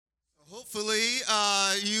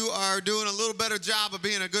are doing a little better job of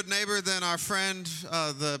being a good neighbor than our friend,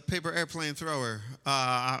 the paper airplane thrower.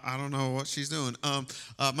 I don't know what she's doing.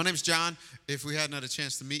 My name's John. If we hadn't had a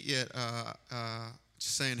chance to meet yet,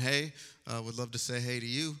 just saying hey. Would love to say hey to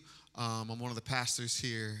you. I'm one of the pastors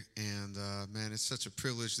here, and man, it's such a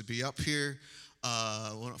privilege to be up here.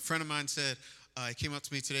 A friend of mine said, he came up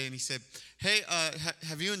to me today and he said, hey,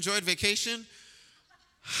 have you enjoyed vacation?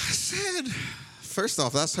 I said, first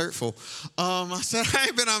off, that's hurtful. I said, I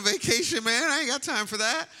ain't been on vacation, man. I ain't got time for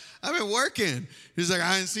that. I've been working. He's like,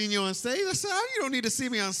 I ain't seen you on stage. I said, you don't need to see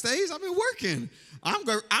me on stage. I've been working.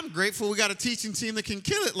 I'm grateful we got a teaching team that can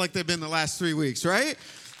kill it like they've been the last 3 weeks, right?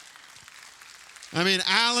 I mean,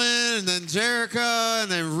 Alan, and then Jerica,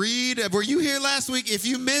 and then Reed. Were you here last week? If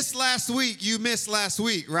you missed last week, you missed last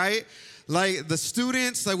week, right? Like the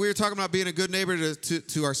students, like we were talking about being a good neighbor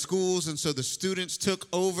to our schools, and so the students took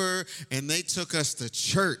over, and they took us to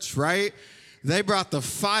church, right? They brought the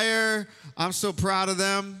fire. I'm so proud of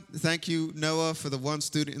them. Thank you, Noah, for the one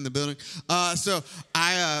student in the building.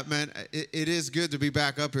 Man, it is good to be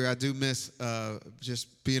back up here. I do miss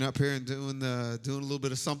just being up here and doing a little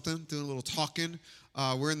bit of something, doing a little talking.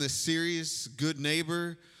 We're in this series, Good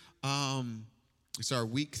Neighbor. It's our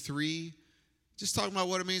week 3. Just talking about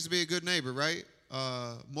what it means to be a good neighbor, right?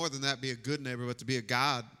 More than that, be a good neighbor, but to be a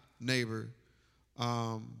God neighbor.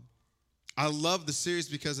 I love the series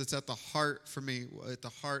because it's at the heart, for me, at the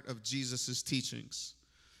heart of Jesus' teachings.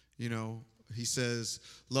 You know, he says,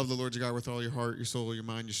 love the Lord your God with all your heart, your soul, your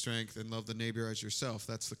mind, your strength, and love the neighbor as yourself.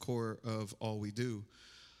 That's the core of all we do.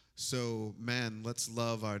 So, man, let's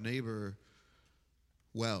love our neighbor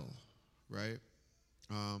well, right?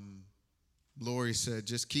 Lori said,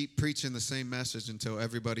 just keep preaching the same message until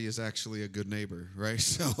everybody is actually a good neighbor, right?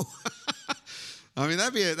 So, I mean,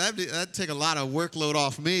 that'd take a lot of workload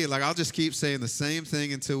off me. Like, I'll just keep saying the same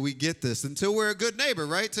thing until we get this, until we're a good neighbor,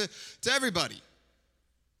 right? To everybody.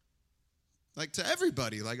 Like to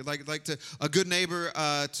everybody, like to a good neighbor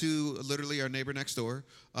to literally our neighbor next door,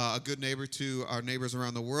 a good neighbor to our neighbors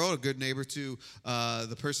around the world, a good neighbor to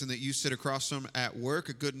the person that you sit across from at work,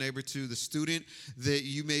 a good neighbor to the student that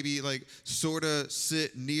you maybe like sort of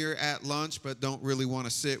sit near at lunch but don't really want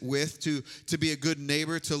to sit with, to be a good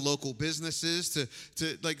neighbor to local businesses,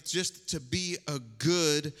 to like just to be a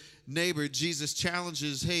good neighbor. Jesus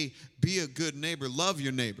challenges, hey, be a good neighbor, love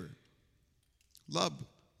your neighbor.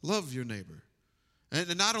 Love your neighbor.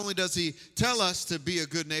 And not only does he tell us to be a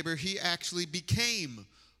good neighbor, he actually became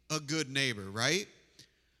a good neighbor, right?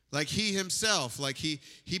 Like he himself, like he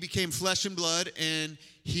became flesh and blood and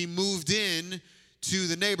he moved in to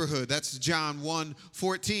the neighborhood. That's John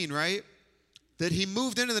 1:14, right? That he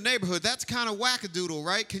moved into the neighborhood. That's kind of wackadoodle,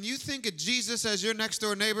 right? Can you think of Jesus as your next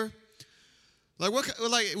door neighbor? Like what?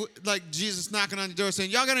 Like Jesus knocking on your door saying,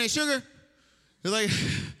 "Y'all got any sugar?" You're like,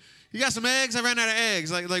 you got some eggs? I ran out of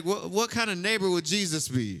eggs. Like what kind of neighbor would Jesus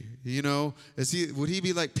be? You know, would he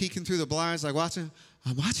be like peeking through the blinds, like watching?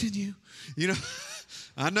 I'm watching you. You know,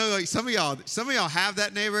 I know like some of y'all have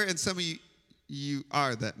that neighbor, and some of you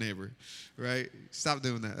are that neighbor, right? Stop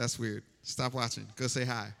doing that. That's weird. Stop watching. Go say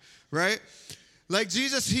hi, right? Like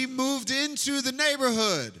Jesus, he moved into the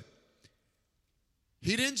neighborhood.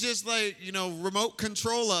 He didn't just remote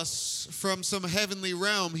control us from some heavenly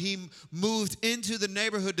realm. He moved into the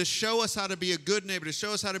neighborhood to show us how to be a good neighbor, to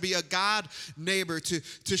show us how to be a God neighbor, to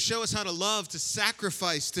show us how to love, to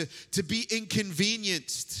sacrifice, to be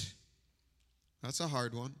inconvenienced. That's a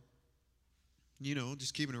hard one. You know,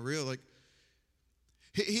 just keeping it real. Like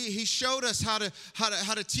he showed us how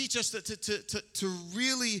to teach us to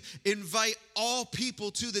really invite all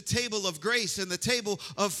people to the table of grace and the table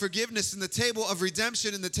of forgiveness and the table of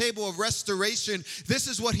redemption and the table of restoration. This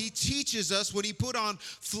is what he teaches us when he put on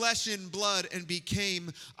flesh and blood and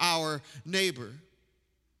became our neighbor.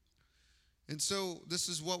 And so this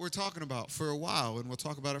is what we're talking about for a while, and we'll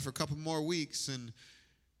talk about it for a couple more weeks. And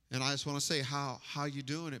I just want to say, how you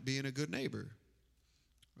doing at being a good neighbor?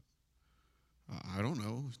 I don't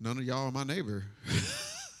know. None of y'all are my neighbor.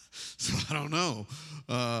 So I don't know.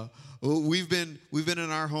 We've been in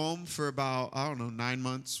our home for about, 9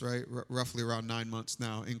 months, right? Roughly around 9 months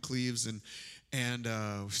now in Cleves, and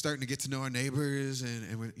we're starting to get to know our neighbors,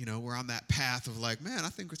 and we're on that path of like, man, I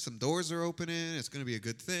think some doors are opening. It's going to be a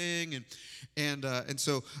good thing, and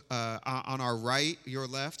so on our right, your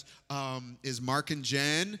left, is Mark and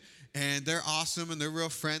Jen. And they're awesome, and they're real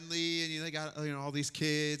friendly, and they got all these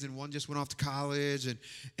kids, and one just went off to college,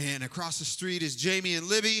 and across the street is Jamie and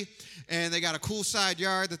Libby, and they got a cool side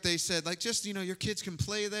yard that they said, like, just, your kids can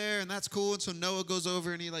play there, and that's cool. And so Noah goes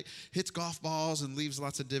over, and he, hits golf balls and leaves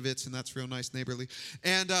lots of divots, and that's real nice neighborly.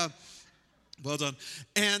 And well done.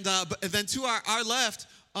 And but then to our left,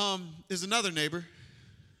 is another neighbor.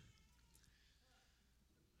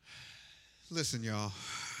 Listen, y'all.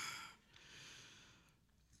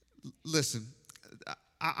 Listen,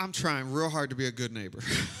 I'm trying real hard to be a good neighbor.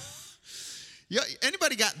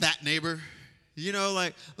 Anybody got that neighbor? You know,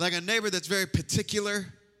 like a neighbor that's very particular.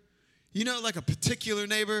 You know, like a particular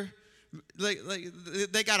neighbor. Like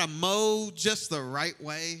they gotta mow just the right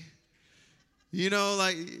way. You know,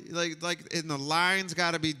 like and the lines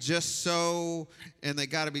gotta be just so, and they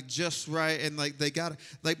gotta be just right, and they gotta,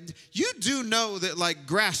 you do know that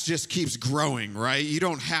grass just keeps growing, right? You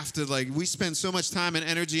don't have to, we spend so much time and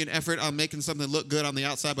energy and effort on making something look good on the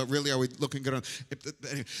outside, but really are we looking good on,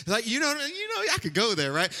 you know, I could go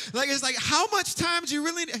there, right? It's how much time do you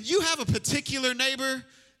really, you have a particular neighbor,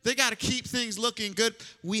 they gotta keep things looking good.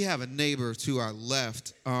 We have a neighbor to our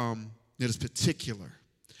left that is particular.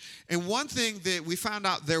 And one thing that we found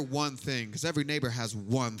out, their one thing, because every neighbor has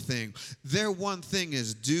one thing. Their one thing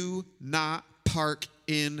is do not park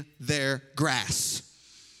in their grass.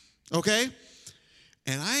 Okay?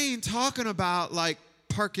 And I ain't talking about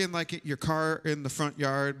parking your car in the front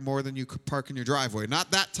yard more than you could park in your driveway. Not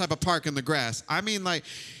that type of park in the grass. I mean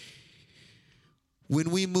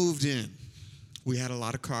when we moved in, we had a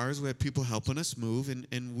lot of cars. We had people helping us move,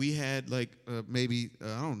 and we had maybe,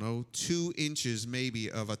 2 inches maybe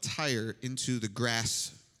of a tire into the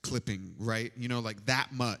grass clipping, right? You know,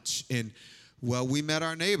 that much. And, well, we met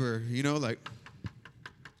our neighbor,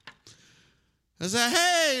 I said,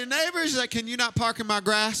 hey, neighbor, she's like, can you not park in my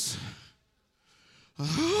grass?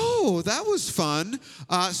 Oh, that was fun.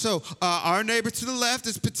 So our neighbor to the left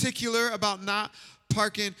is particular about not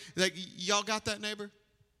parking. Y'all got that neighbor?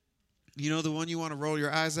 You know, the one you want to roll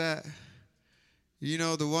your eyes at? You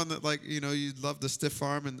know, the one that, you'd love to stiff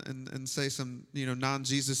arm and say some,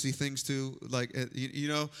 non-Jesus-y things to,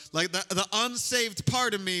 the unsaved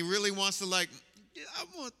part of me really wants to, I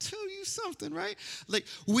want to tell you something, right?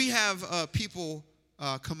 We have people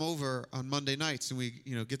come over on Monday nights, and we,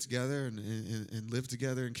 get together and live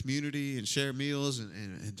together in community and share meals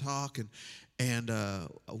and talk. And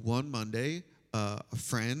one Monday,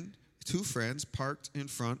 two friends parked in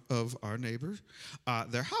front of our neighbor,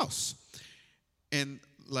 their house. And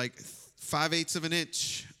 5/8 of an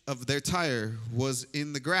inch of their tire was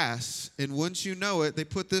in the grass. And once you know it, they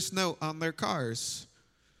put this note on their cars.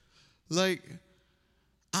 I'm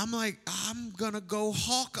gonna go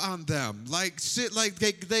hawk on them.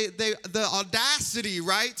 The audacity,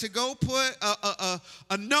 right? To go put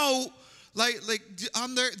a note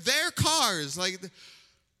on their cars.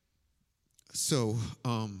 So,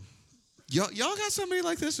 y'all got somebody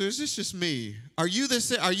like this, or is this just me? Are you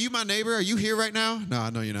my neighbor? Are you here right now? No, I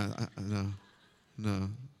know you're not. No.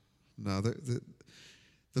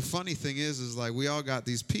 The funny thing is we all got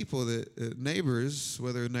these people that neighbors,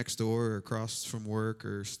 whether next door or across from work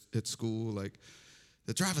or at school,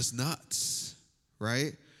 that drive us nuts,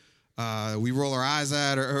 right? We roll our eyes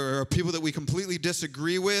at, or people that we completely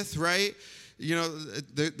disagree with, right? You know,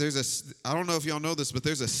 I don't know if y'all know this, but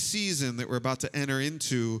there's a season that we're about to enter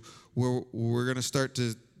into where we're going to start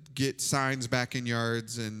to get signs back in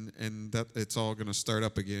yards, and that it's all going to start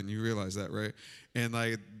up again. You realize that, right? And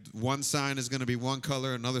one sign is going to be one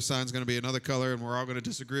color, another sign is going to be another color, and we're all going to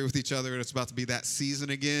disagree with each other, and it's about to be that season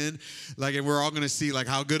again. And we're all going to see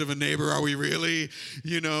how good of a neighbor are we really,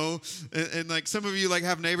 and some of you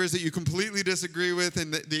have neighbors that you completely disagree with,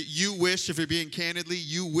 and that you wish, if you're being candidly,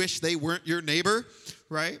 you wish they weren't your neighbor,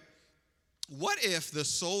 right? What if the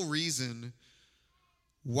sole reason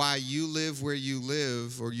why you live where you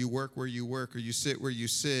live, or you work where you work, or you sit where you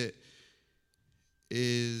sit,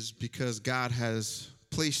 is because God has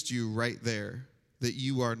placed you right there, that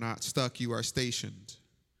you are not stuck, you are stationed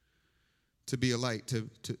to be a light,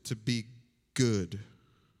 to be good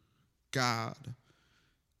God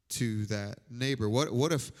to that neighbor?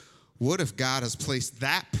 What if God has placed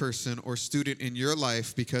that person or student in your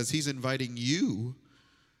life because he's inviting you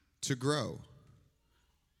to grow?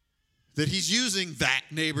 That he's using that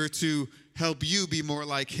neighbor to help you be more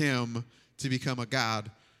like him, to become a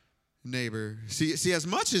God neighbor. See, as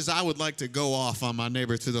much as I would like to go off on my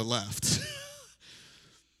neighbor to the left,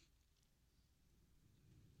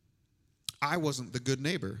 I wasn't the good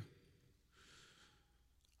neighbor.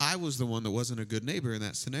 I was the one that wasn't a good neighbor in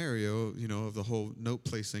that scenario, of the whole note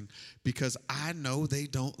placing, because I know they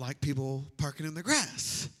don't like people parking in the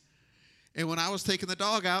grass. And when I was taking the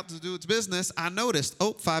dog out to do its business, I noticed,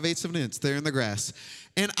 5/8 of an inch there in the grass.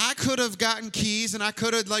 And I could have gotten keys and I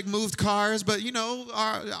could have like moved cars, but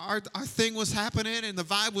our thing was happening and the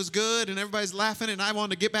vibe was good and everybody's laughing and I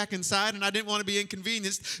wanted to get back inside and I didn't want to be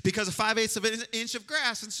inconvenienced because of 5/8 of an inch of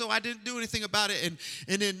grass. And so I didn't do anything about it.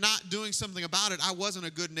 And in not doing something about it, I wasn't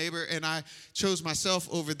a good neighbor and I chose myself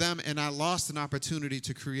over them and I lost an opportunity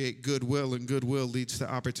to create goodwill, and goodwill leads to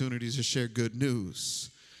opportunities to share good news.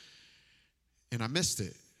 And I missed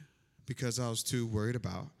it because I was too worried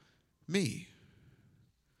about me.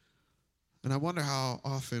 And I wonder how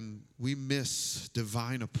often we miss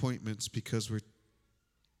divine appointments because we're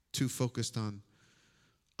too focused on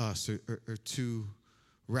us or too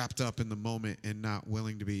wrapped up in the moment and not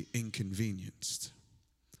willing to be inconvenienced.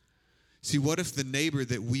 See, what if the neighbor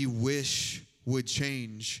that we wish would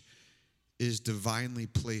change is divinely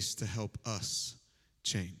placed to help us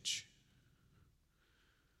change?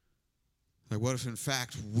 Like, what if, in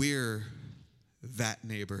fact, we're that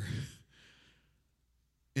neighbor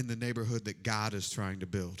in the neighborhood that God is trying to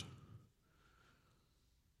build?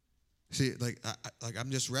 See,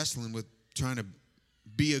 I'm just wrestling with trying to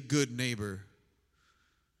be a good neighbor,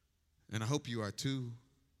 and I hope you are too.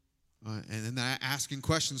 And then asking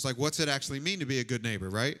questions like, what's it actually mean to be a good neighbor,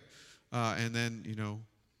 right? And then,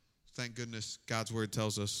 thank goodness God's word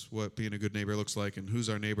tells us what being a good neighbor looks like and who's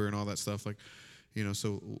our neighbor and all that stuff.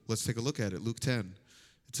 So let's take a look at it. Luke 10.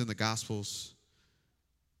 It's in the Gospels.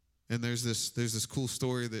 And there's this cool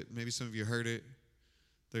story that maybe some of you heard it.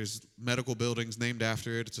 There's medical buildings named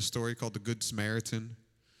after it. It's a story called the Good Samaritan.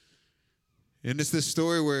 And it's this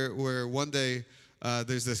story where one day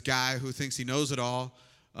there's this guy who thinks he knows it all.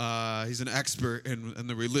 He's an expert in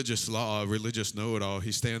the religious law, a religious know-it-all.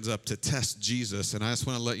 He stands up to test Jesus. And I just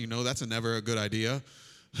want to let you know that's never a good idea.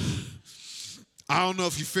 I don't know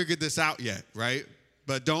if you figured this out yet, right?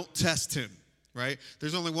 But don't test him. Right?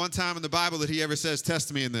 There's only one time in the Bible that he ever says,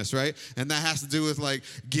 test me in this, right? And that has to do with like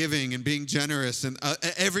giving and being generous. And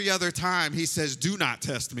every other time he says, do not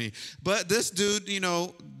test me. But this dude,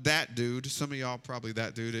 that dude, some of y'all probably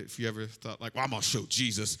that dude, if you ever thought like, well, I'm going to show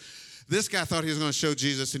Jesus. This guy thought he was going to show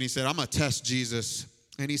Jesus and he said, I'm going to test Jesus.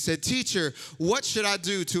 And he said, teacher, what should I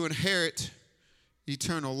do to inherit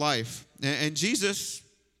eternal life? And Jesus,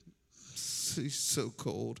 he's so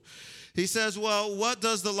cold. He says, well, what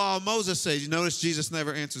does the law of Moses say? You notice Jesus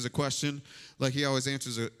never answers a question like he always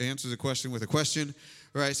answers a question with a question,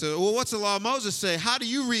 right? So, well, what's the law of Moses say? How do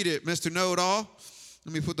you read it, Mr. Know-it-all?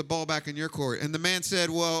 Let me put the ball back in your court. And the man said,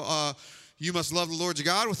 well, you must love the Lord your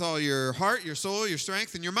God with all your heart, your soul, your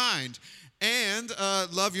strength, and your mind, and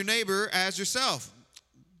love your neighbor as yourself.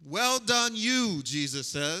 Well done, you, Jesus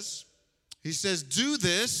says. He says, do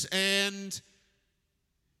this, and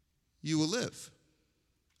you will live.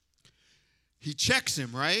 He checks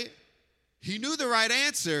him, right? He knew the right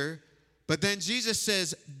answer, but then Jesus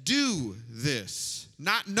says, do this,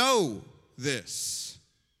 not know this.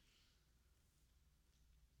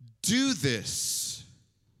 Do this.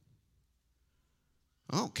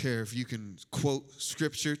 I don't care if you can quote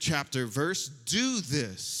scripture, chapter, verse. Do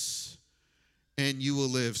this, and you will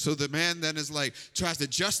live. So the man then is like, tries to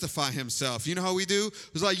justify himself. You know how we do?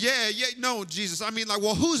 It's like, no, Jesus. I mean, like,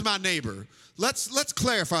 well, who's my neighbor? Let's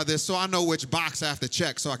clarify this so I know which box I have to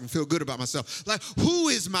check so I can feel good about myself. Like, who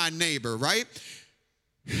is my neighbor, right?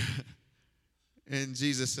 And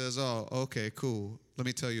Jesus says, oh, okay, cool. Let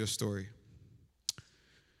me tell you a story.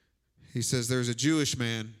 He says there's a Jewish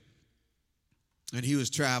man, and he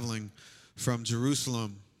was traveling from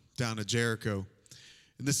Jerusalem down to Jericho.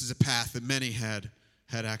 And this is a path that many had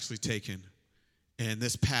actually taken. And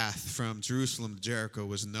this path from Jerusalem to Jericho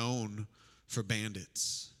was known for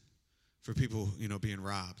bandits, for people, being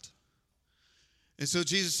robbed. And so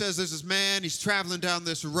Jesus says there's this man, he's traveling down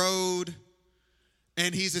this road,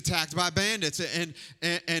 and he's attacked by bandits,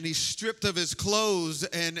 and he's stripped of his clothes,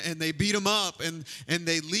 and they beat him up, and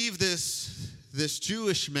they leave this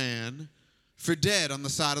Jewish man for dead on the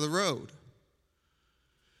side of the road.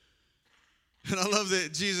 And I love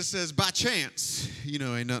that Jesus says, by chance,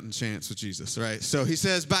 ain't nothing chance with Jesus, right? So he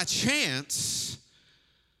says, by chance,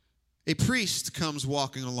 a priest comes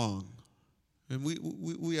walking along. And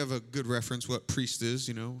we have a good reference what priest is,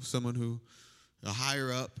 someone who, a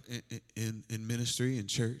higher up in ministry, in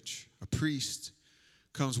church. A priest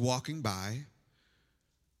comes walking by.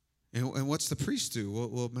 And what's the priest do?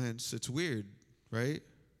 Well, man, it's weird, right?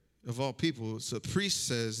 of all people, so the priest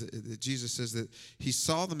says, that Jesus says that he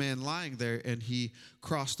saw the man lying there and he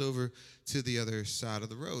crossed over to the other side of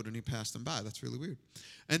the road and he passed him by. That's really weird.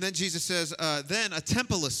 And then Jesus says, then a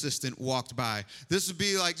temple assistant walked by. This would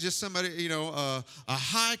be like just somebody, a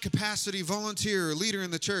high capacity volunteer or leader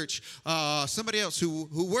in the church, somebody else who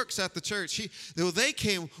works at the church. They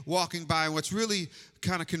came walking by, and what's really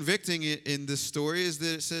kind of convicting in this story is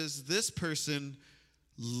that it says this person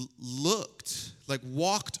looked, like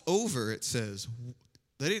walked over, it says.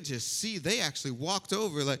 They didn't just see, they actually walked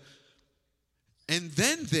over, and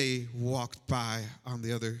then they walked by on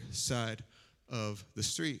the other side of the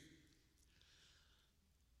street.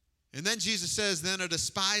 And then Jesus says, then a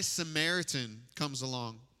despised Samaritan comes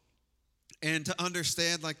along. And to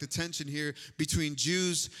understand the tension here between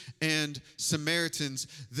Jews and Samaritans,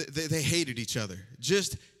 they hated each other.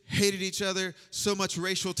 Just hated each other, so much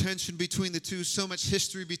racial tension between the two, so much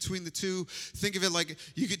history between the two. Think of it like,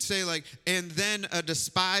 you could say and then a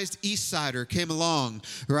despised East Sider came along,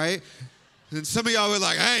 right? And some of y'all were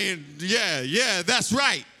like, hey, yeah, that's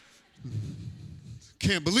right.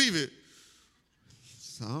 Can't believe it.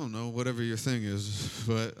 So I don't know, whatever your thing is,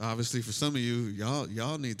 but obviously for some of you,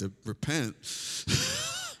 y'all need to repent.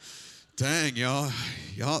 Dang, y'all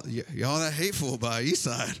that hateful by East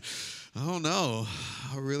Side. I don't know.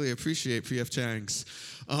 I really appreciate P.F. Chang's.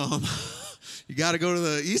 You got to go to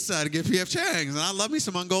the East Side to get P.F. Chang's, and I love me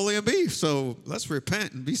some Mongolian beef. So let's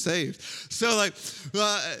repent and be saved. So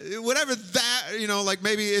whatever that,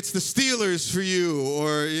 maybe it's the Steelers for you,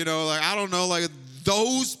 or I don't know,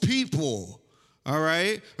 those people. All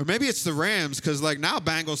right, or maybe it's the Rams, because now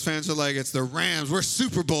Bengals fans are it's the Rams. We're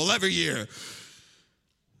Super Bowl every year.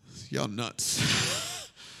 Y'all nuts.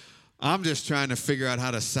 I'm just trying to figure out how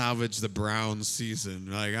to salvage the Browns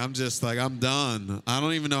season. I'm done. I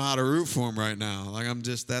don't even know how to root for them right now.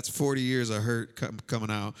 That's 40 years of hurt coming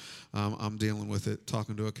out. I'm dealing with it,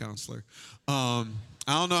 talking to a counselor. I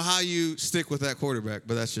don't know how you stick with that quarterback,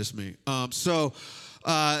 but that's just me.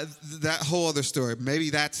 That whole other story, maybe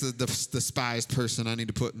that's the despised person I need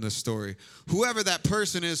to put in this story. Whoever that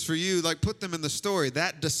person is for you, put them in the story.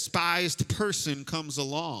 That despised person comes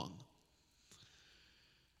along.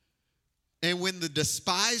 And when the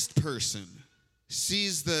despised person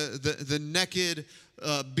sees the naked,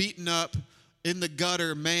 beaten up, in the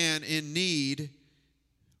gutter man in need,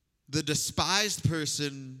 the despised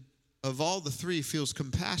person of all the three feels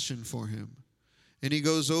compassion for him. And he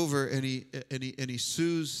goes over and he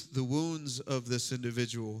soothes the wounds of this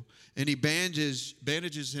individual, and he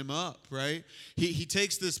bandages him up, right? He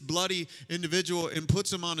takes this bloody individual and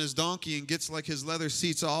puts him on his donkey and gets his leather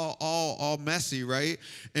seats all messy, right?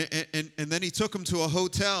 And then he took him to a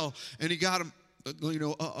hotel and he got him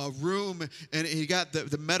a room, and he got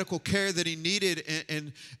the medical care that he needed,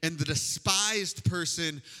 and the despised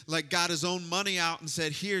person got his own money out and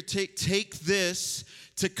said, here, take this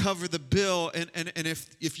to cover the bill, and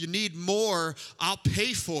if you need more, I'll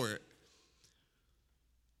pay for it.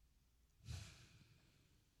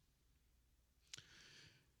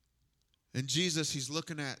 And Jesus, he's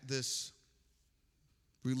looking at this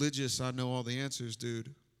religious, I know all the answers,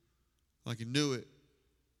 dude. He knew it,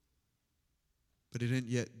 but he didn't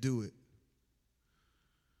yet do it.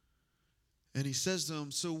 And he says to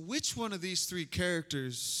him, so which one of these three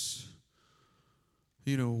characters,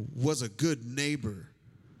 was a good neighbor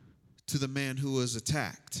to the man who was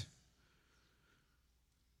attacked?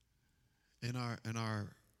 And our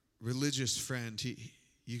religious friend,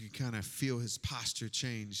 you can kind of feel his posture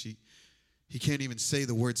change. He can't even say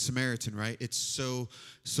the word Samaritan, right? It's so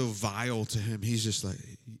vile to him. He's just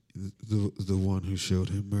the one who showed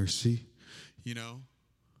him mercy,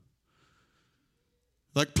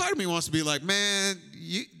 part of me wants to be man,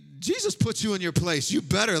 Jesus put you in your place. You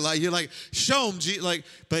better show him,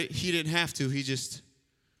 but he didn't have to. He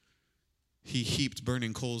heaped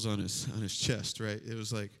burning coals on his chest, right? It was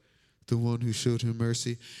the one who showed him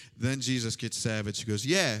mercy. Then Jesus gets savage. He goes,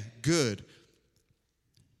 yeah, good.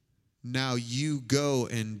 Now you go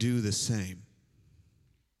and do the same.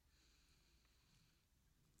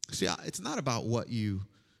 See, it's not about what you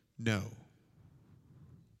know.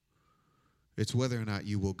 It's whether or not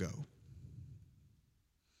you will go.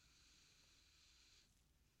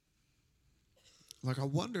 I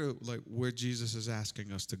wonder, where Jesus is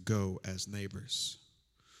asking us to go as neighbors.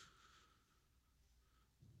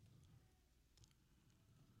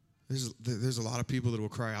 There's a lot of people that will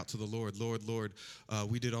cry out to the Lord, Lord,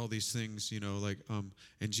 we did all these things, and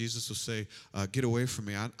Jesus will say, get away from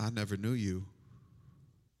me, I never knew you.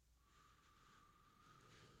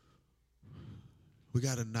 We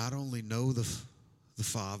got to not only know the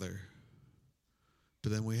Father,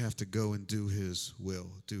 but then we have to go and do his will,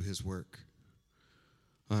 do his work.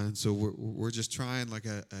 And so we're just trying, like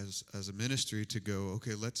as a ministry, to go,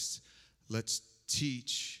 okay, let's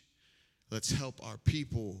teach, let's help our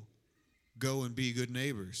people go and be good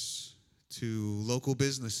neighbors to local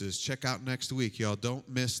businesses. Check out next week, y'all. Don't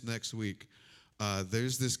miss next week.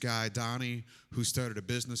 There's this guy, Donnie, who started a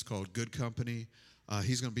business called Good Company.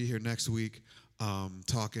 He's going to be here next week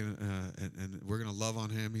talking, and we're going to love on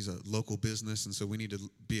him. He's a local business, and so we need to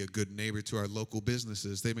be a good neighbor to our local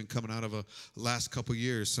businesses. They've been coming out of a last couple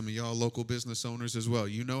years. Some of y'all local business owners as well.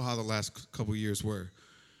 You know how the last couple years were.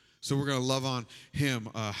 So we're going to love on him.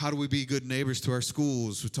 How do we be good neighbors to our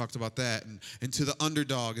schools? We talked about that. And to the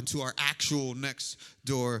underdog and to our actual next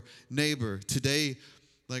door neighbor. Today,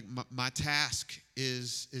 like my task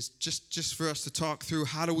is just for us to talk through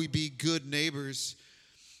how do we be good neighbors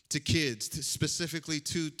to kids, specifically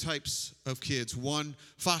two types of kids. One,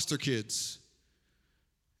 foster kids,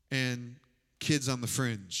 and kids on the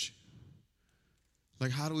fringe.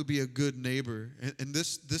 Like, how do we be a good neighbor? And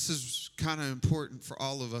this is kind of important for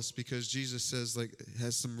all of us because Jesus says, like,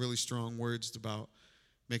 has some really strong words about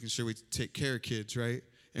making sure we take care of kids, right?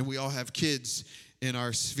 And we all have kids in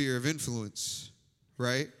our sphere of influence,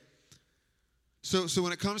 right? So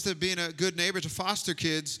when it comes to being a good neighbor to foster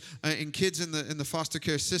kids and kids in the foster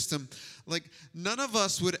care system, like, none of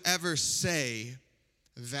us would ever say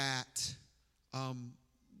that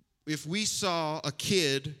if we saw a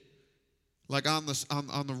kid like on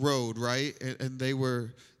the road, right, and they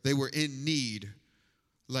were in need,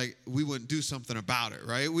 like, we wouldn't do something about it,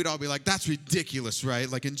 right? We'd all be like, that's ridiculous, right?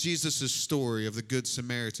 Like in Jesus' story of the Good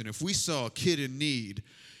Samaritan, if we saw a kid in need,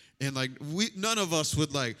 and like none of us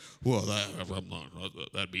would like, well,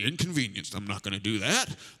 that'd be inconvenienced. I'm not going to do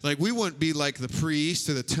that. Like, we wouldn't be like the priest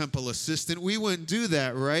or the temple assistant. We wouldn't do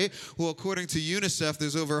that, right? Well, according to UNICEF,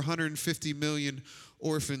 there's over 150 million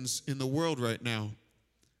orphans in the world right now.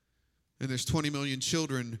 And there's 20 million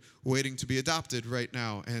children waiting to be adopted right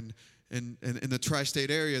now. And in the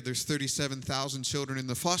tri-state area, there's 37,000 children in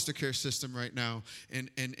the foster care system right now.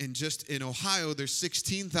 And just in Ohio, there's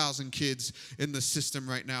 16,000 kids in the system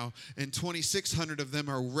right now. And 2,600 of them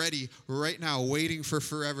are ready right now, waiting for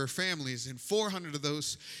forever families. And 400 of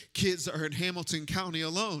those kids are in Hamilton County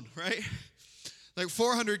alone, right? Like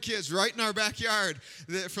 400 kids right in our backyard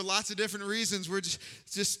that for lots of different reasons, we're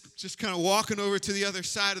just kind of walking over to the other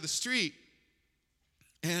side of the street.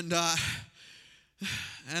 And I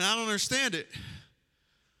don't understand it.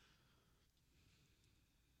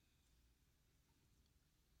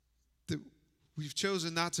 That we've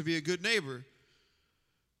chosen not to be a good neighbor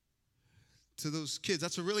to those kids.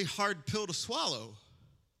 That's a really hard pill to swallow.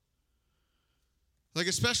 Like,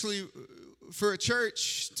 especially for a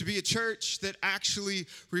church to be a church that actually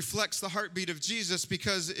reflects the heartbeat of Jesus,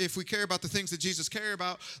 because if we care about the things that Jesus cared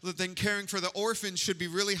about, then caring for the orphan should be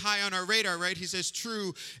really high on our radar, right? He says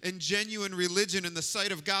true and genuine religion in the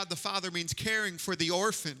sight of God the Father means caring for the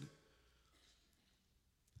orphan.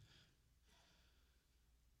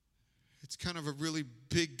 It's kind of a really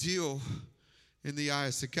big deal in the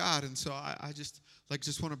eyes of God. And so I just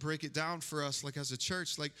want to break it down for us, like, as a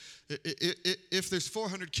church. Like, if there's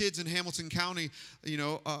 400 kids in Hamilton County,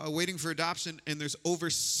 waiting for adoption, and there's over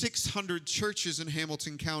 600 churches in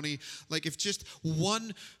Hamilton County, like, if just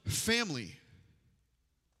one family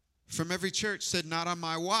from every church said, not on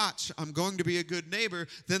my watch, I'm going to be a good neighbor,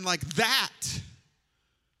 then like that,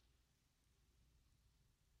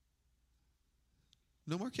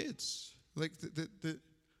 no more kids. Like, that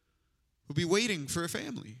we'll be waiting for a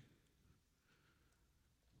family.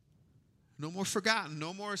 No more forgotten.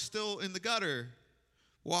 No more still in the gutter,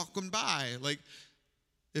 walking by. Like,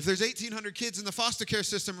 if there's 1,800 kids in the foster care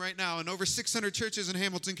system right now and over 600 churches in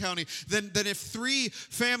Hamilton County, then if 3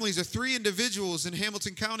 families or 3 individuals in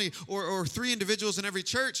Hamilton County or 3 individuals in every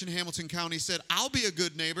church in Hamilton County said, I'll be a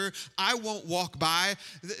good neighbor, I won't walk by,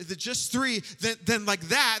 just 3, then like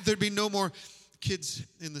that, there'd be no more kids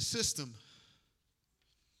in the system.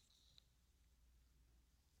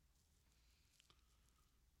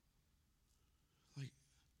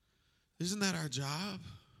 Isn't that our job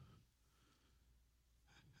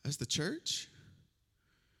as the church?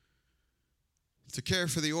 To care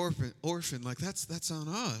for the orphan, like, that's on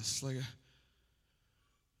us. Like,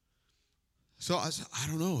 so I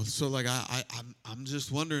don't know. So like I'm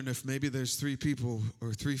just wondering if maybe there's 3 people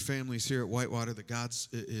or 3 families here at Whitewater that God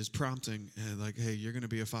is prompting, and like, hey, you're going to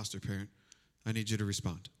be a foster parent. I need you to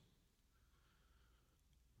respond.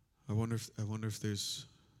 I wonder if there's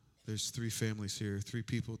 3 families here, 3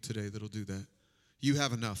 people today that'll do that. You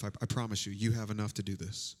have enough. I promise you. You have enough to do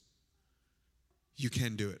this. You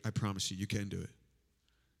can do it. I promise you. You can do it.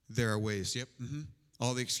 There are ways. Yep.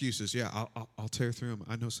 All the excuses. Yeah, I'll tear through them.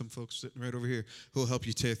 I know some folks sitting right over here who will help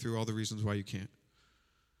you tear through all the reasons why you can't.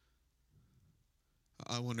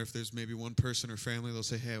 I wonder if there's maybe one person or family that'll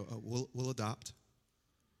say, hey, we'll adopt.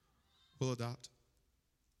 We'll adopt.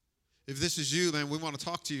 If this is you, man, we want to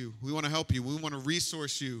talk to you. We want to help you. We want to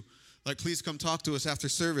resource you. Like, please come talk to us after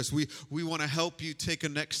service. We want to help you take a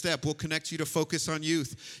next step. We'll connect you to Focus on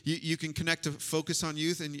Youth. You can connect to Focus on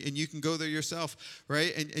Youth, and you can go there yourself,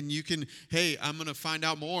 right? And you can, hey, I'm going to find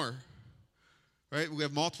out more, right? We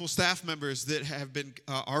have multiple staff members that have been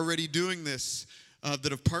already doing this,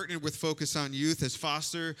 that have partnered with Focus on Youth as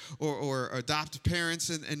foster or adopted parents,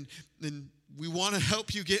 and we want to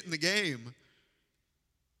help you get in the game.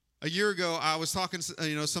 A year ago, I was talking,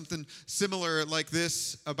 something similar like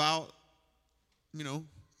this about,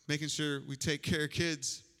 making sure we take care of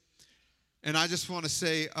kids. And I just want to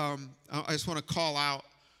say, I just want to call out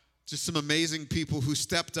just some amazing people who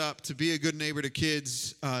stepped up to be a good neighbor to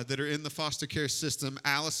kids that are in the foster care system.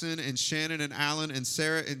 Allison and Shannon and Alan and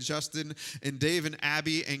Sarah and Justin and Dave and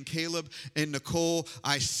Abby and Caleb and Nicole.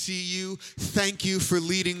 I see you. Thank you for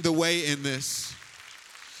leading the way in this.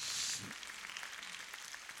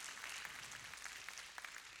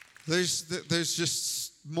 There's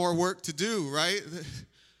just more work to do, right?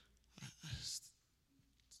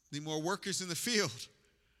 Need more workers in the field.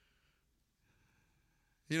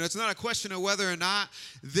 It's not a question of whether or not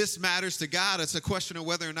this matters to God. It's a question of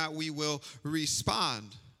whether or not we will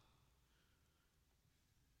respond.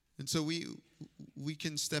 And so we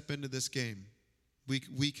can step into this game.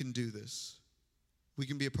 We can do this. We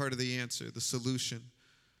can be a part of the answer, the solution.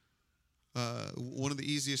 One of the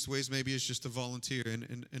easiest ways maybe is just to volunteer,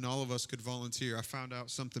 and all of us could volunteer. I found out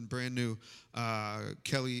something brand new.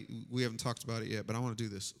 Kelly, we haven't talked about it yet, but I want to do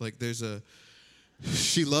this. Like,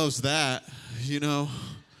 she loves that,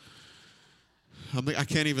 I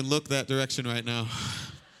can't even look that direction right now.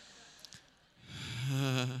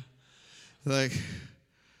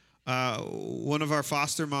 One of our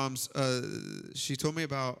foster moms, she told me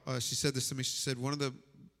about, she said this to me, she said one of the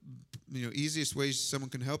easiest ways someone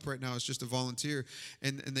can help right now is just to volunteer,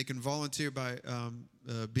 and they can volunteer by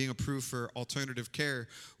being approved for alternative care,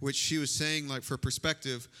 which she was saying, like, for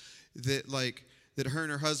perspective, that her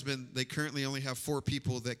and her husband, they currently only have 4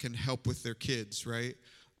 people that can help with their kids, right?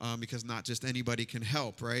 Because not just anybody can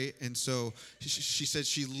help, right? And so she said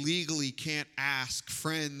she legally can't ask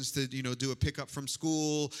friends to, do a pickup from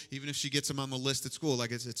school, even if she gets them on the list at school.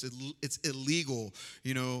 Like, it's illegal,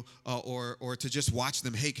 or to just watch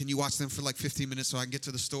them. Hey, can you watch them for like 15 minutes so I can get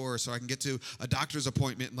to the store, so I can get to a doctor's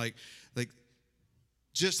appointment? Like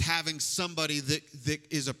just having somebody that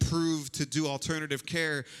is approved to do alternative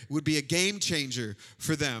care would be a game changer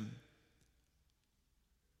for them.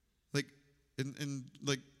 And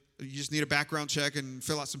you just need a background check and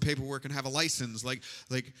fill out some paperwork and have a license. Like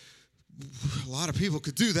a lot of people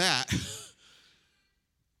could do that.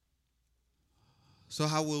 So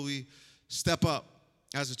how will we step up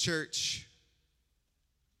as a church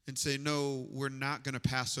and say, no, we're not going to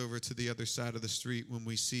pass over to the other side of the street when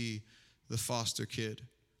we see the foster kid?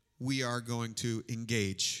 We are going to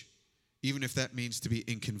engage, even if that means to be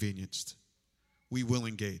inconvenienced. We will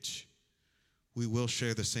engage. We will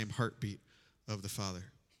share the same heartbeat of the Father.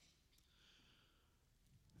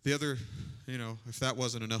 The other, if that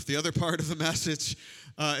wasn't enough, the other part of the message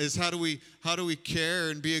is how do we care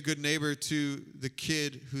and be a good neighbor to the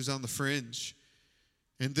kid who's on the fringe?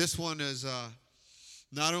 And this one is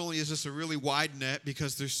not only is this a really wide net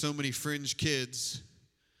because there's so many fringe kids,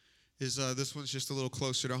 this one's just a little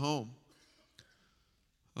closer to home.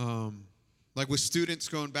 Like with students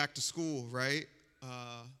going back to school, right?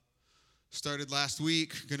 Started last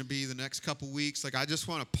week, going to be the next couple weeks. Like, I just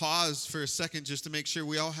want to pause for a second just to make sure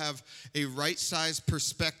we all have a right-sized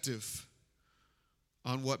perspective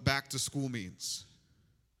on what back to school means.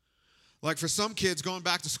 Like, for some kids, going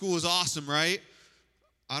back to school is awesome, right?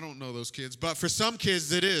 I don't know those kids, but for some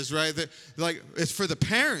kids it is, right? Like, it's for the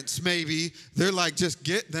parents, maybe. They're like, just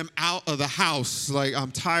get them out of the house. Like,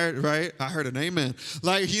 I'm tired, right? I heard an amen.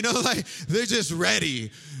 Like, they're just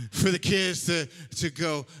ready for the kids to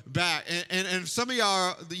go back. And some of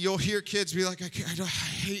y'all, you'll hear kids be like, I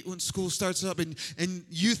hate when school starts up. And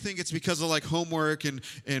you think it's because of, like, homework and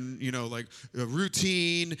like a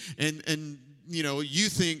routine and you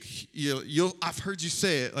think I've heard you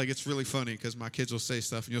say it, like, it's really funny because my kids will say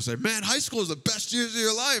stuff and you'll say, man, high school is the best years of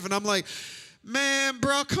your life. And I'm like, man,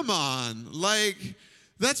 bro, come on. Like,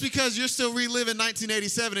 That's because you're still reliving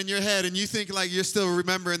 1987 in your head, and you think like you're still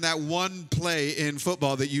remembering that one play in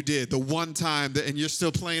football that you did, the one time, and you're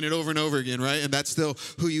still playing it over and over again, right? And that's still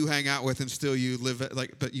who you hang out with, and still you live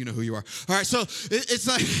like, but you know who you are. All right, so it's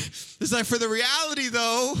like for the reality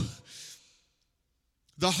though,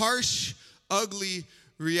 the harsh, ugly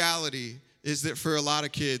reality is that for a lot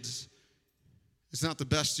of kids, it's not the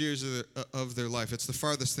best years of their life. It's the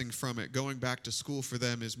farthest thing from it. Going back to school for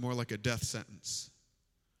them is more like a death sentence.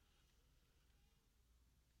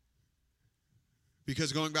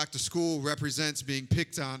 Because going back to school represents being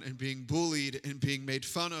picked on and being bullied and being made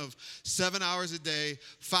fun of 7 hours a day,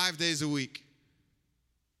 5 days a week.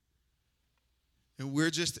 And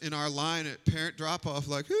we're just in our line at parent drop-off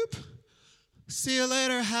like, "Oop, see you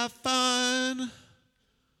later, have fun.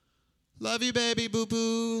 Love you, baby,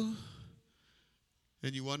 boo-boo."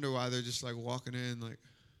 And you wonder why they're just like walking in like,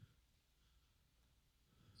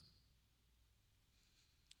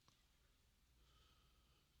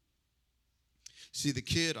 see, the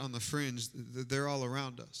kid on the fringe, they're all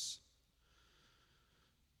around us.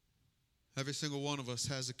 Every single one of us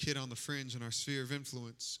has a kid on the fringe in our sphere of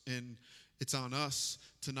influence, and it's on us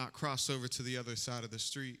to not cross over to the other side of the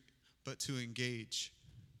street, but to engage.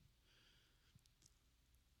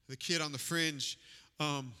 The kid on the fringe,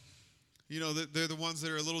 they're the ones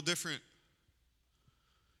that are a little different.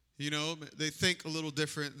 They think a little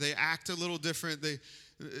different. They act a little different. They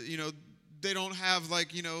don't have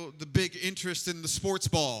the big interest in the sports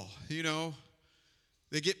ball,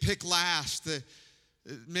 They get picked last.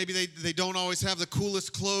 Maybe they don't always have the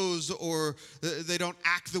coolest clothes, or they don't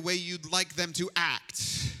act the way you'd like them to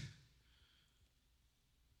act.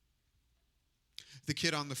 The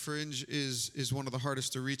kid on the fringe is one of the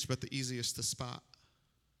hardest to reach, but the easiest to spot.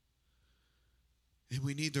 And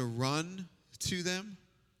we need to run to them,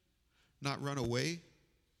 not run away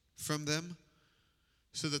from them,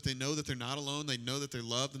 so that they know that they're not alone, they know that they're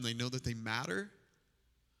loved, and they know that they matter.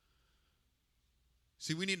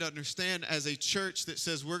 See, we need to understand as a church that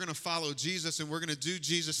says we're going to follow Jesus and we're going to do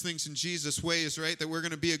Jesus things in Jesus ways, right? That we're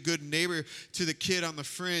going to be a good neighbor to the kid on the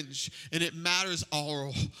fringe. And it matters a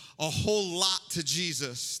whole lot to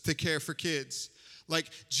Jesus to care for kids. Like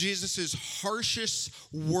Jesus' harshest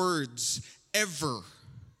words ever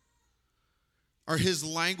are his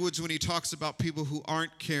language when he talks about people who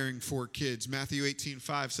aren't caring for kids. Matthew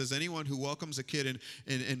 18:5 says, anyone who welcomes a kid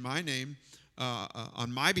in my name,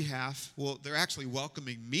 on my behalf, well, they're actually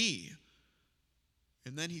welcoming me.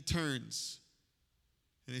 And then he turns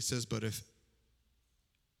and he says, but if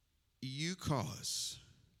you cause,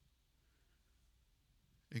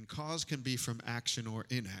 and cause can be from action or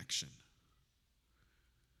inaction,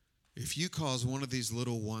 if you cause one of these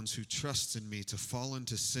little ones who trusts in me to fall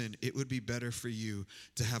into sin, it would be better for you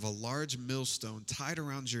to have a large millstone tied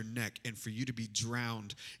around your neck and for you to be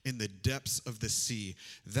drowned in the depths of the sea.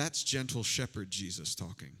 That's gentle shepherd Jesus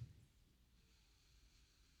talking.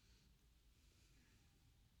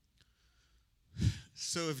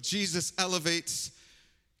 So if Jesus elevates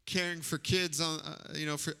caring for kids on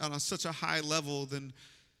such a high level, then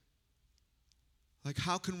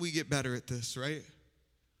how can we get better at this, right?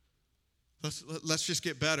 Let's just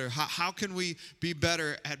get better. How can we be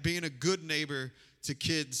better at being a good neighbor to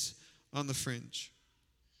kids on the fringe?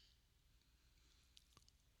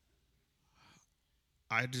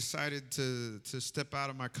 I decided to step out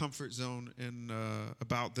of my comfort zone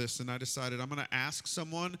about this, and I decided I'm going to ask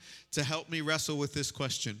someone to help me wrestle with this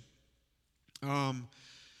question.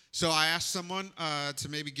 So I asked someone to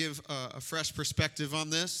maybe give a fresh perspective on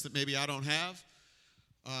this that maybe I don't have.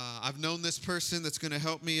 I've known this person that's going to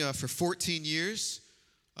help me for 14 years.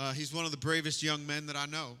 He's one of the bravest young men that I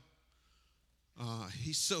know.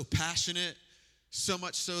 He's so passionate, so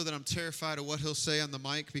much so that I'm terrified of what he'll say on the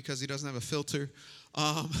mic because he doesn't have a filter.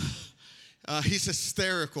 He's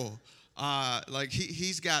hysterical.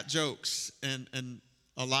 He's got jokes, and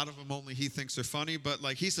a lot of them only he thinks are funny, but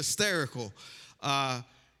he's hysterical.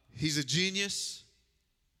 He's a genius,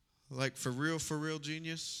 for real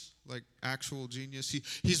genius. Actual genius.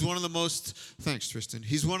 He's one of the most, thanks Tristan,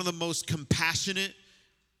 he's one of the most compassionate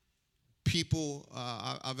people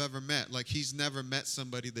I've ever met. He's never met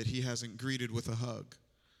somebody that he hasn't greeted with a hug.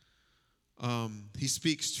 He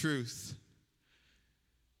speaks truth.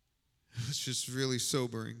 It's just really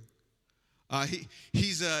sobering.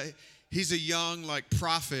 He's a young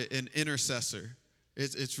prophet and intercessor.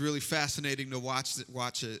 It's really fascinating to watch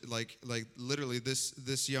it. Literally,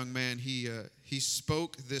 this young man, he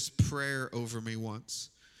spoke this prayer over me once,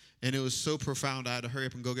 and it was so profound. I had to hurry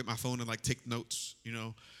up and go get my phone and take notes.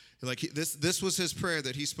 This was his prayer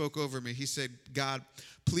that he spoke over me. He said, "God,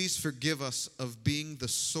 please forgive us of being the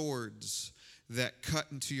swords that cut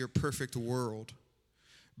into your perfect world.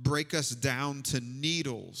 Break us down to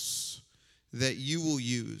needles that you will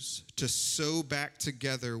use to sew back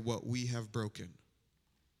together what we have broken.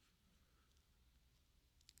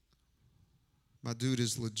 My dude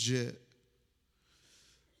is legit.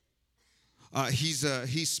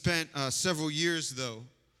 He spent several years, though,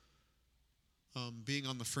 being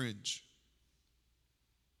on the fringe.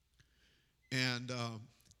 And,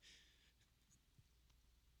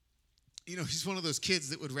 he's one of those kids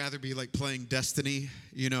that would rather be like playing Destiny,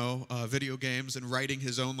 video games and writing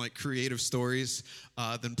his own like creative stories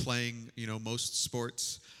than playing, most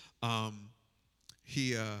sports.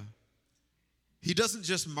 He doesn't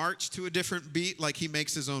just march to a different beat like he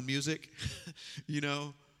makes his own music,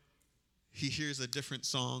 He hears a different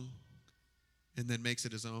song and then makes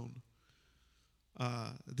it his own.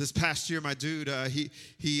 This past year, my dude,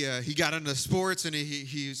 he got into sports, and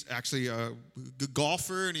he's actually a good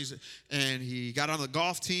golfer, and he got on the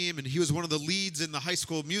golf team, and he was one of the leads in the High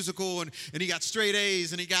School Musical, and he got straight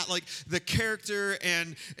A's, and he got like the character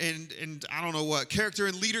and I don't know what, character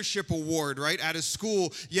and leadership award, right, at his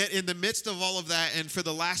school. Yet in the midst of all of that, and for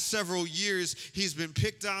the last several years, he's been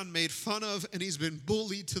picked on, made fun of, and he's been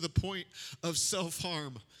bullied to the point of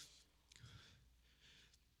self-harm.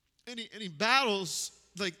 And he battles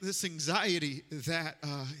like this anxiety that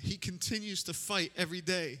he continues to fight every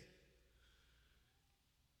day.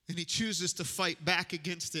 And he chooses to fight back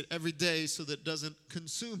against it every day so that it doesn't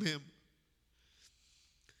consume him.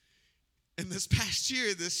 And this past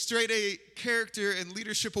year, this straight A character and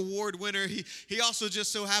leadership award winner, he also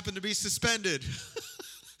just so happened to be suspended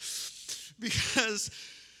because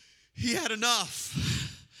he had enough.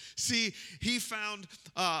 See, he found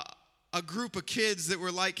a group of kids that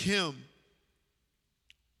were like him.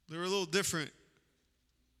 They were a little different.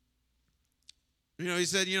 He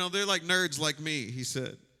said, they're like nerds like me, he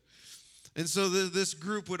said. And so this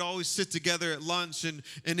group would always sit together at lunch, and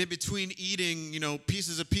in between eating,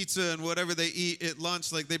 pieces of pizza and whatever they eat at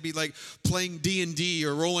lunch, like they'd be like playing D&D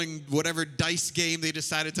or rolling whatever dice game they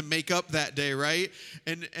decided to make up that day, right?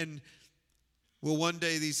 And well, one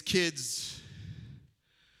day these kids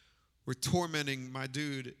were tormenting my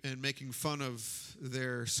dude and making fun of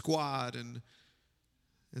their squad, and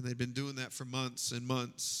they'd been doing that for months and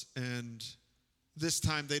months. And this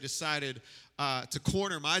time they decided to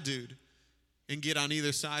corner my dude and get on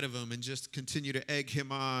either side of him and just continue to egg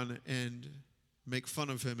him on and make fun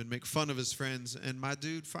of him and make fun of his friends. And my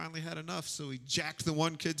dude finally had enough, so he jacked the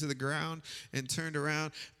one kid to the ground and turned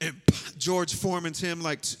around and George Foreman's him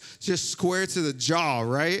like just square to the jaw,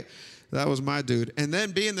 right? That was my dude. And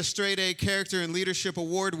then being the straight A character and leadership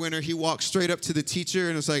award winner, he walked straight up to the teacher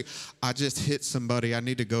and was like, I just hit somebody. I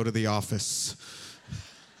need to go to the office.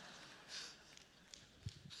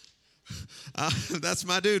 That's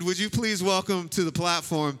my dude. Would you please welcome to the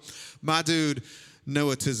platform my dude,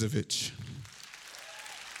 Noah Tizovich.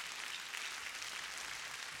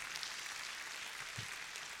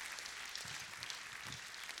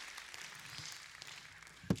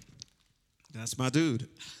 That's my dude.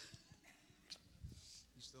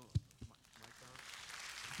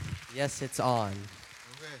 Yes, it's on.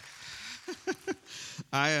 Okay.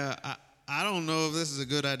 I don't know if this is a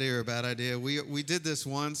good idea or a bad idea. We did this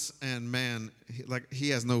once, and man, he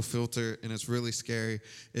has no filter, and it's really scary.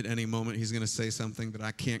 At any moment, he's gonna say something that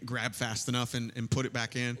I can't grab fast enough and put it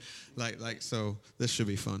back in. So this should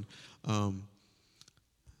be fun.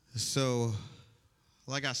 So,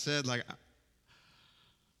 like I said,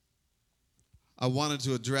 I wanted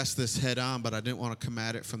to address this head on, but I didn't want to come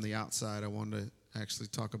at it from the outside. I wanted to actually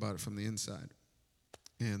talk about it from the inside.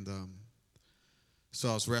 And so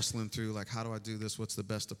I was wrestling through, how do I do this? What's the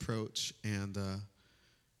best approach? And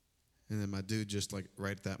then my dude just,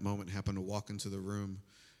 right at that moment happened to walk into the room.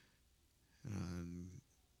 And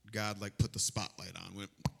God, put the spotlight on. Went,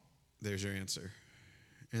 there's your answer.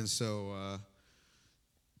 And so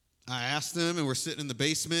I asked him, and we're sitting in the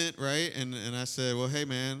basement, right? And I said, well, hey,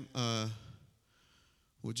 man,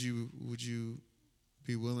 would you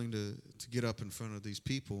be willing to get up in front of these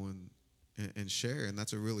people and share? And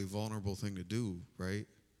that's a really vulnerable thing to do, right?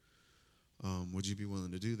 Would you be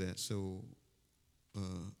willing to do that? So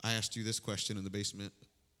I asked you this question in the basement.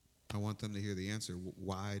 I want them to hear the answer.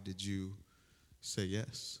 Why did you say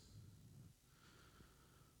yes?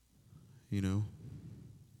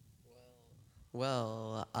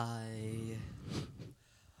 Well,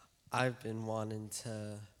 I've been wanting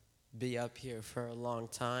to be up here for a long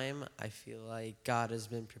time. I feel like God has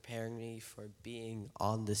been preparing me for being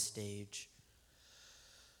on the stage.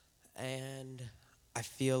 And I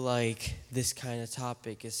feel like this kind of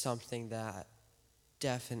topic is something that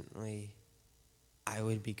definitely I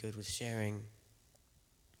would be good with sharing.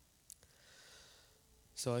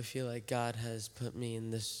 So I feel like God has put me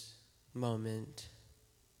in this moment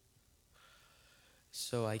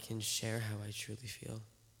so I can share how I truly feel.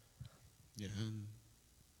 Yeah. And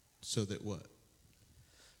so that what?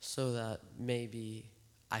 So that maybe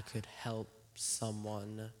I could help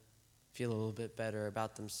someone feel a little bit better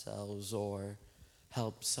about themselves or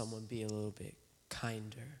help someone be a little bit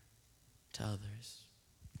kinder to others.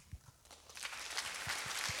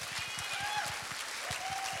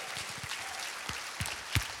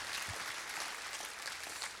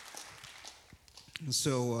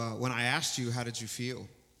 So when I asked you, how did you feel?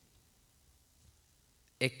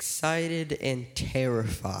 Excited and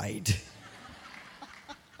terrified.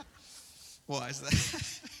 Why is that?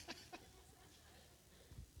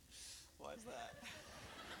 Why is that?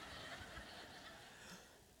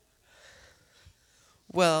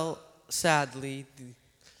 Well, sadly,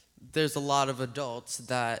 there's a lot of adults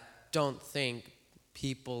that don't think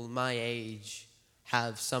people my age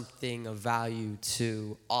have something of value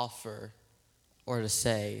to offer or to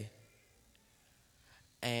say.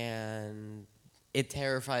 And it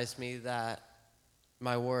terrifies me that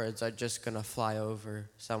my words are just going to fly over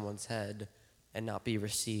someone's head and not be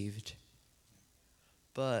received.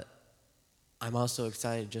 But I'm also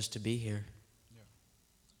excited just to be here.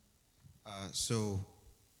 So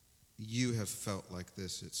you have felt like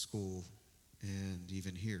this at school and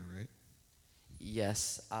even here, right?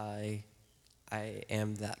 Yes, I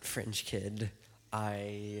am that fringe kid.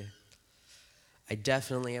 I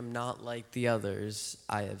definitely am not like the others.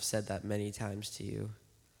 I have said that many times to you.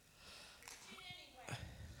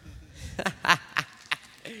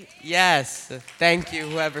 Yes, thank you,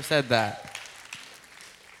 whoever said that.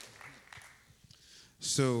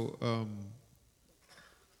 So,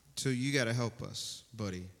 so you got to help us,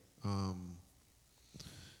 buddy.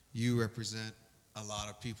 You represent a lot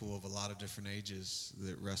of people of a lot of different ages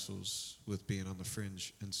that wrestles with being on the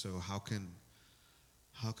fringe, and so how can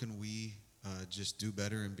we just do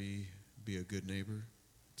better and be a good neighbor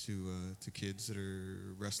to kids that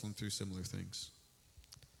are wrestling through similar things?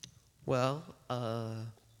 Well,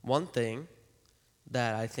 one thing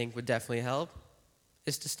that I think would definitely help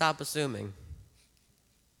is to stop assuming.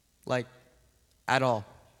 Like, at all.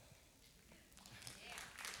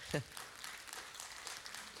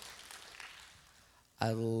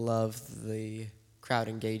 I love the crowd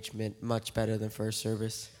engagement much better than first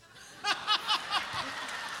service.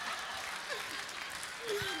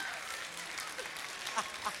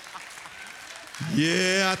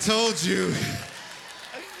 Yeah, I told you.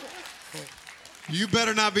 You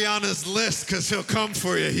better not be on his list because he'll come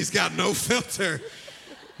for you. He's got no filter.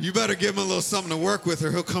 You better give him a little something to work with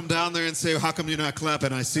or he'll come down there and say, how come you're not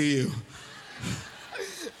clapping? I see you.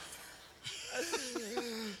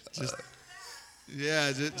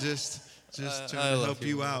 Just trying to help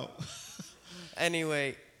you out.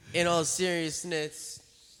 Anyway, in all seriousness,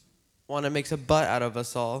 want to make a butt out of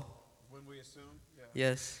us all. When we assume? Yeah.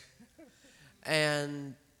 Yes.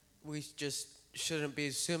 And we just shouldn't be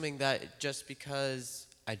assuming that just because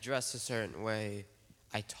I dress a certain way,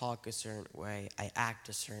 I talk a certain way, I act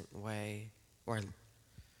a certain way, or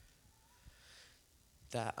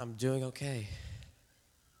that I'm doing okay.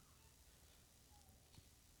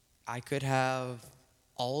 I could have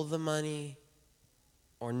all the money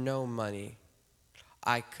or no money.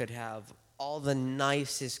 I could have all the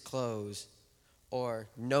nicest clothes or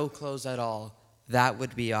no clothes at all. That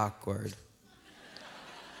would be awkward.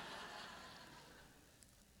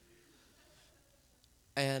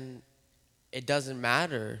 And it doesn't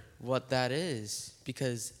matter what that is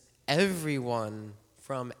because everyone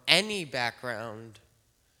from any background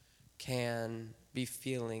can be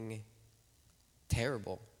feeling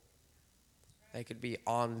terrible. They could be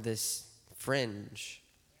on this fringe.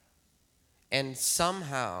 And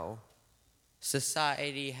somehow,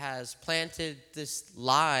 society has planted this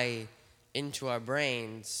lie into our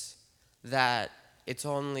brains that it's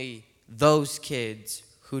only those kids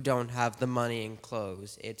who don't have the money and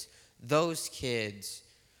clothes. It's those kids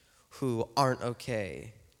who aren't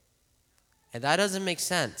okay. And that doesn't make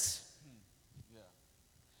sense.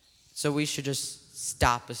 So we should just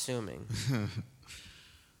stop assuming.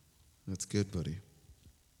 That's good, buddy.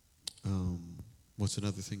 What's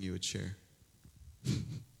another thing you would share?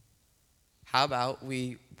 How about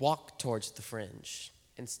we walk towards the fringe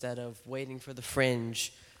instead of waiting for the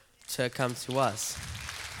fringe to come to us?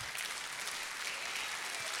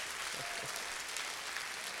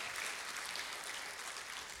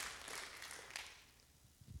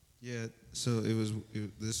 Yeah, so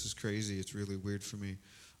this is crazy. It's really weird for me.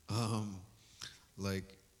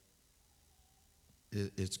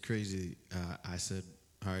 It's crazy. I said,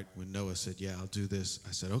 all right, when Noah said, yeah, I'll do this,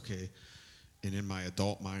 I said, okay. And in my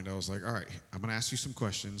adult mind, I was like, all right, I'm going to ask you some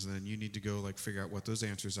questions, and then you need to go like figure out what those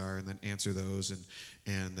answers are, and then answer those,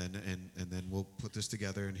 and then we'll put this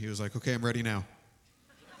together. And he was like, okay, I'm ready now.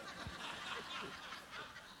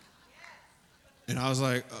 And I was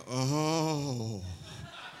like, oh.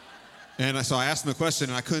 And so I asked him a question,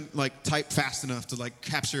 and I couldn't like type fast enough to like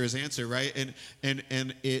capture his answer, right?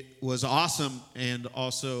 And it was awesome, and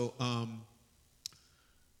also,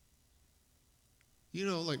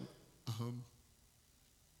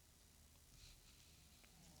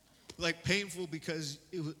 like painful because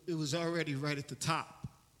it was already right at the top.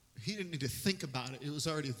 He didn't need to think about it. It was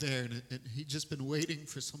already there, and he'd just been waiting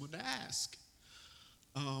for someone to ask.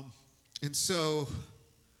 And so,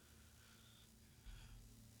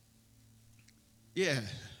 yeah.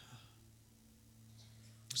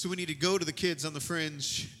 So we need to go to the kids on the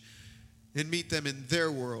fringe and meet them in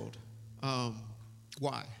their world.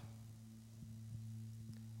 Why?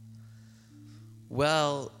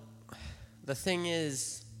 Well, the thing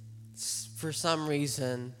is, for some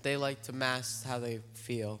reason, they like to mask how they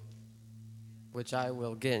feel, which I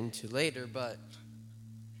will get into later, but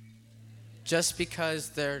just because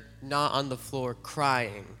they're not on the floor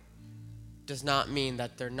crying does not mean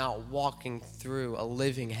that they're not walking through a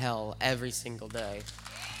living hell every single day.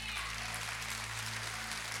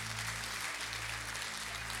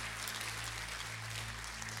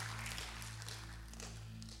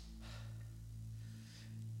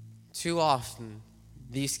 Too often,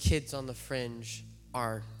 these kids on the fringe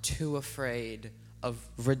are too afraid of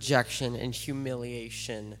rejection and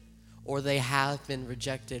humiliation, or they have been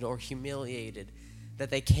rejected or humiliated, that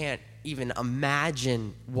they can't even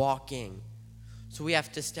imagine walking. So we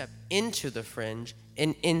have to step into the fringe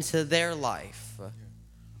and into their life.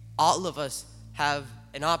 All of us have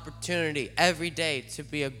an opportunity every day to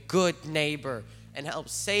be a good neighbor and help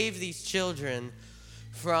save these children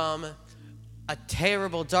from a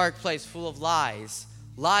terrible, dark place full of lies.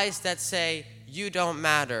 Lies that say, you don't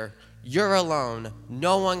matter, you're alone,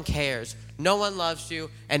 no one cares, no one loves you,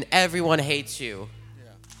 and everyone hates you.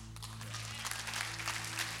 Yeah.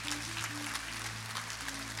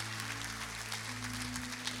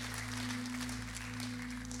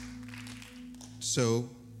 So,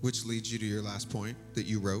 which leads you to your last point that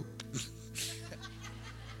you wrote.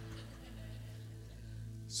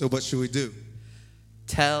 So what should we do?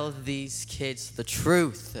 Tell these kids the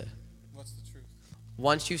truth. What's the truth?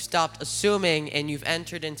 Once you've stopped assuming and you've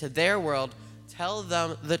entered into their world, tell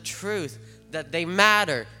them the truth, that they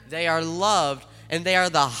matter, they are loved, and they are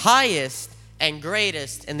the highest and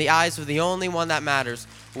greatest in the eyes of the only one that matters,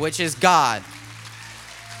 which is God.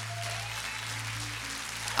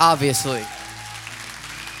 Obviously.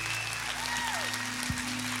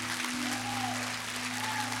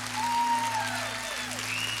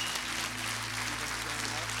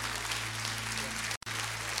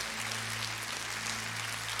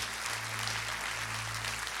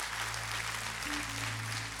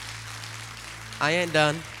 I ain't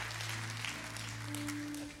done.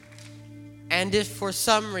 And if for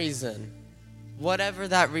some reason, whatever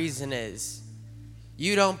that reason is,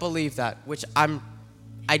 you don't believe that, which I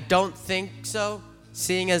don't think so,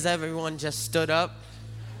 seeing as everyone just stood up.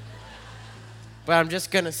 But I'm just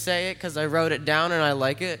gonna say it because I wrote it down and I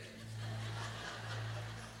like it.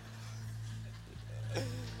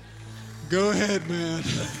 Go ahead, man.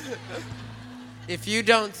 If you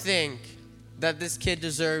don't think that this kid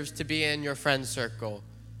deserves to be in your friend circle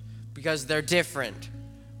because they're different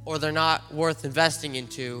or they're not worth investing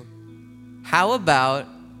into, how about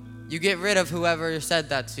you get rid of whoever said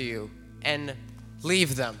that to you and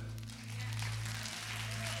leave them?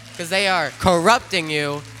 Because they are corrupting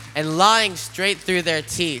you and lying straight through their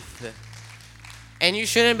teeth. And you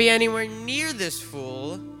shouldn't be anywhere near this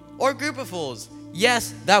fool or group of fools.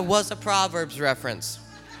 Yes, that was a Proverbs reference.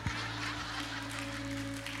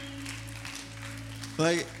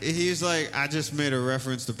 Like, he's like, I just made a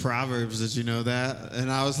reference to Proverbs. Did you know that?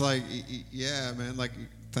 And I was like, yeah, man. Like,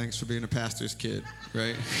 thanks for being a pastor's kid,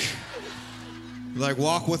 right? Like,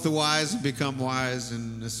 walk with the wise and become wise,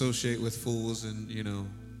 and associate with fools, and,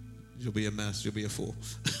 you'll be a mess. You'll be a fool.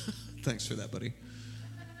 Thanks for that, buddy.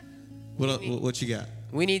 What you got?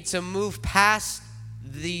 We need to move past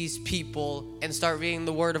these people and start reading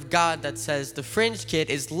the Word of God that says the fringe kid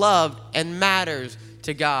is loved and matters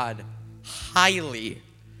to God highly.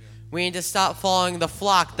 We need to stop following the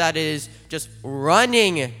flock that is just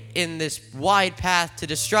running in this wide path to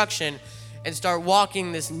destruction and start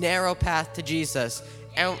walking this narrow path to Jesus.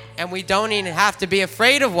 And we don't even have to be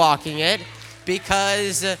afraid of walking it,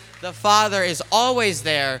 because the Father is always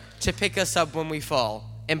there to pick us up when we fall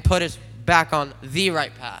and put us back on the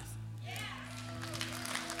right path.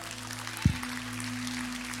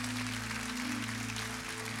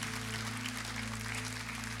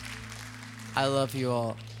 I love you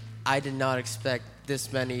all. I did not expect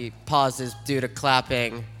this many pauses due to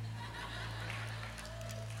clapping.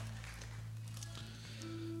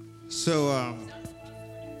 So,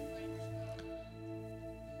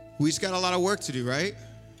 we just got a lot of work to do, right?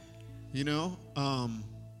 You know,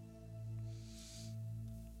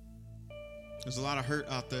 there's a lot of hurt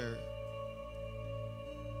out there.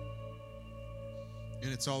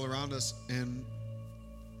 And it's all around us, and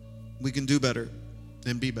we can do better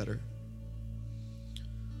and be better.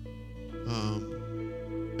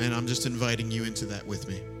 And I'm just inviting you into that with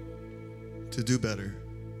me, to do better,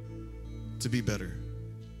 to be better,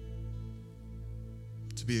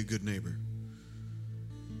 to be a good neighbor,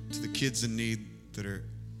 to the kids in need that are,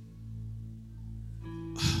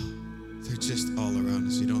 they're just all around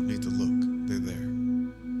us. You don't need to look. They're there.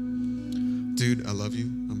 Dude, I love you.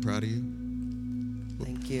 I'm proud of you.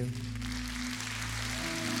 Thank you.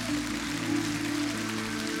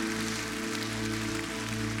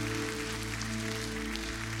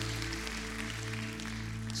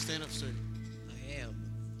 Stand up, sir. I am.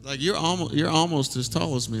 Like you're almost as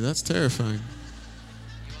tall as me. That's terrifying.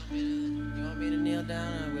 You want me to kneel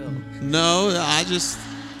down? I will. No, I just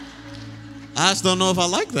don't know if I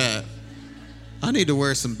like that. I need to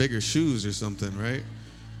wear some bigger shoes or something, right?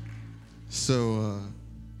 So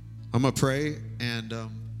I'm gonna pray, and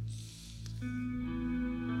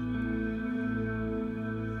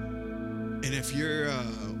if you're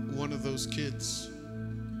one of those kids,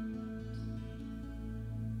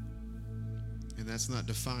 and that's not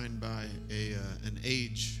defined by an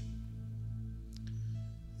age,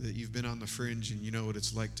 that you've been on the fringe and you know what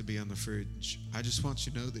it's like to be on the fringe, I just want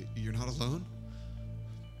you to know that you're not alone.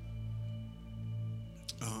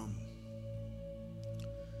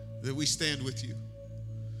 That we stand with you,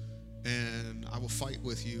 and I will fight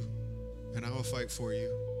with you, and I will fight for you.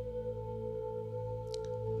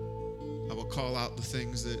 I will call out the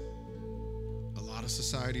things that a lot of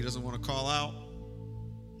society doesn't want to call out,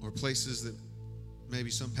 or places that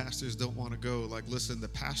maybe some pastors don't want to go. Like, listen, the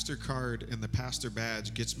pastor card and the pastor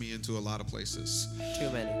badge gets me into a lot of places.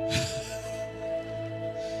 Too many.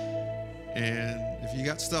 And if you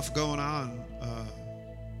got stuff going on,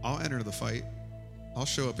 I'll enter the fight. I'll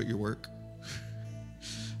show up at your work.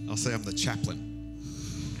 I'll say I'm the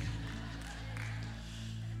chaplain.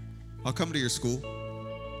 I'll come to your school.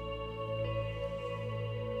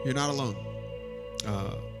 You're not alone.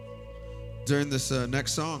 During this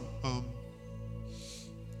next song,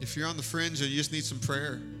 if you're on the fringe and you just need some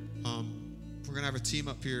prayer, we're going to have a team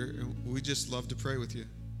up here, and we just love to pray with you.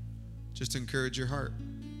 Just to encourage your heart.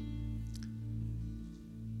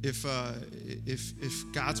 If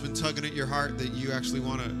God's been tugging at your heart that you actually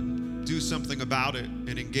want to do something about it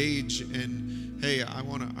and engage, and hey, I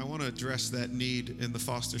want to address that need in the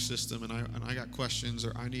foster system, and I got questions,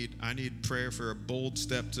 or I need prayer for a bold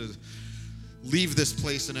step to leave this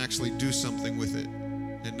place and actually do something with it,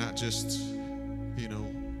 and not just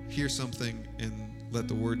hear something and let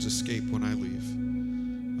the words escape when I leave.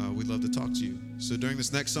 We'd love to talk to you. So during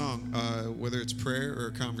this next song, whether it's prayer or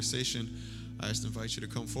a conversation, I just invite you to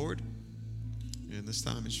come forward, and this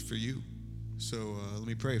time it's for you. So let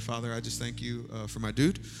me pray. Father, I just thank you for my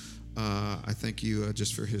dude. I thank you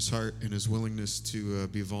just for his heart and his willingness to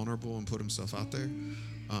be vulnerable and put himself out there.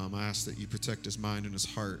 I ask that you protect his mind and his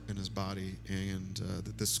heart and his body, and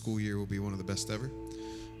that this school year will be one of the best ever.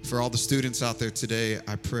 For all the students out there today,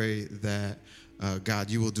 I pray that,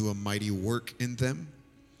 God, you will do a mighty work in them,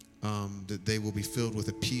 that they will be filled with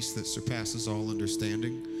a peace that surpasses all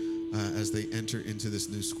understanding as they enter into this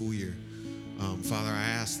new school year. Father, I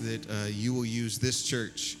ask that you will use this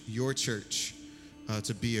church, your church,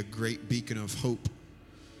 to be a great beacon of hope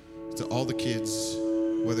to all the kids,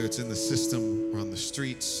 whether it's in the system or on the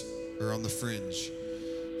streets or on the fringe,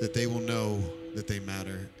 that they will know that they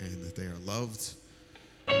matter and that they are loved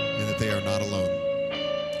and that they are not alone.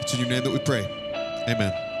 It's in your name that we pray.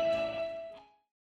 Amen.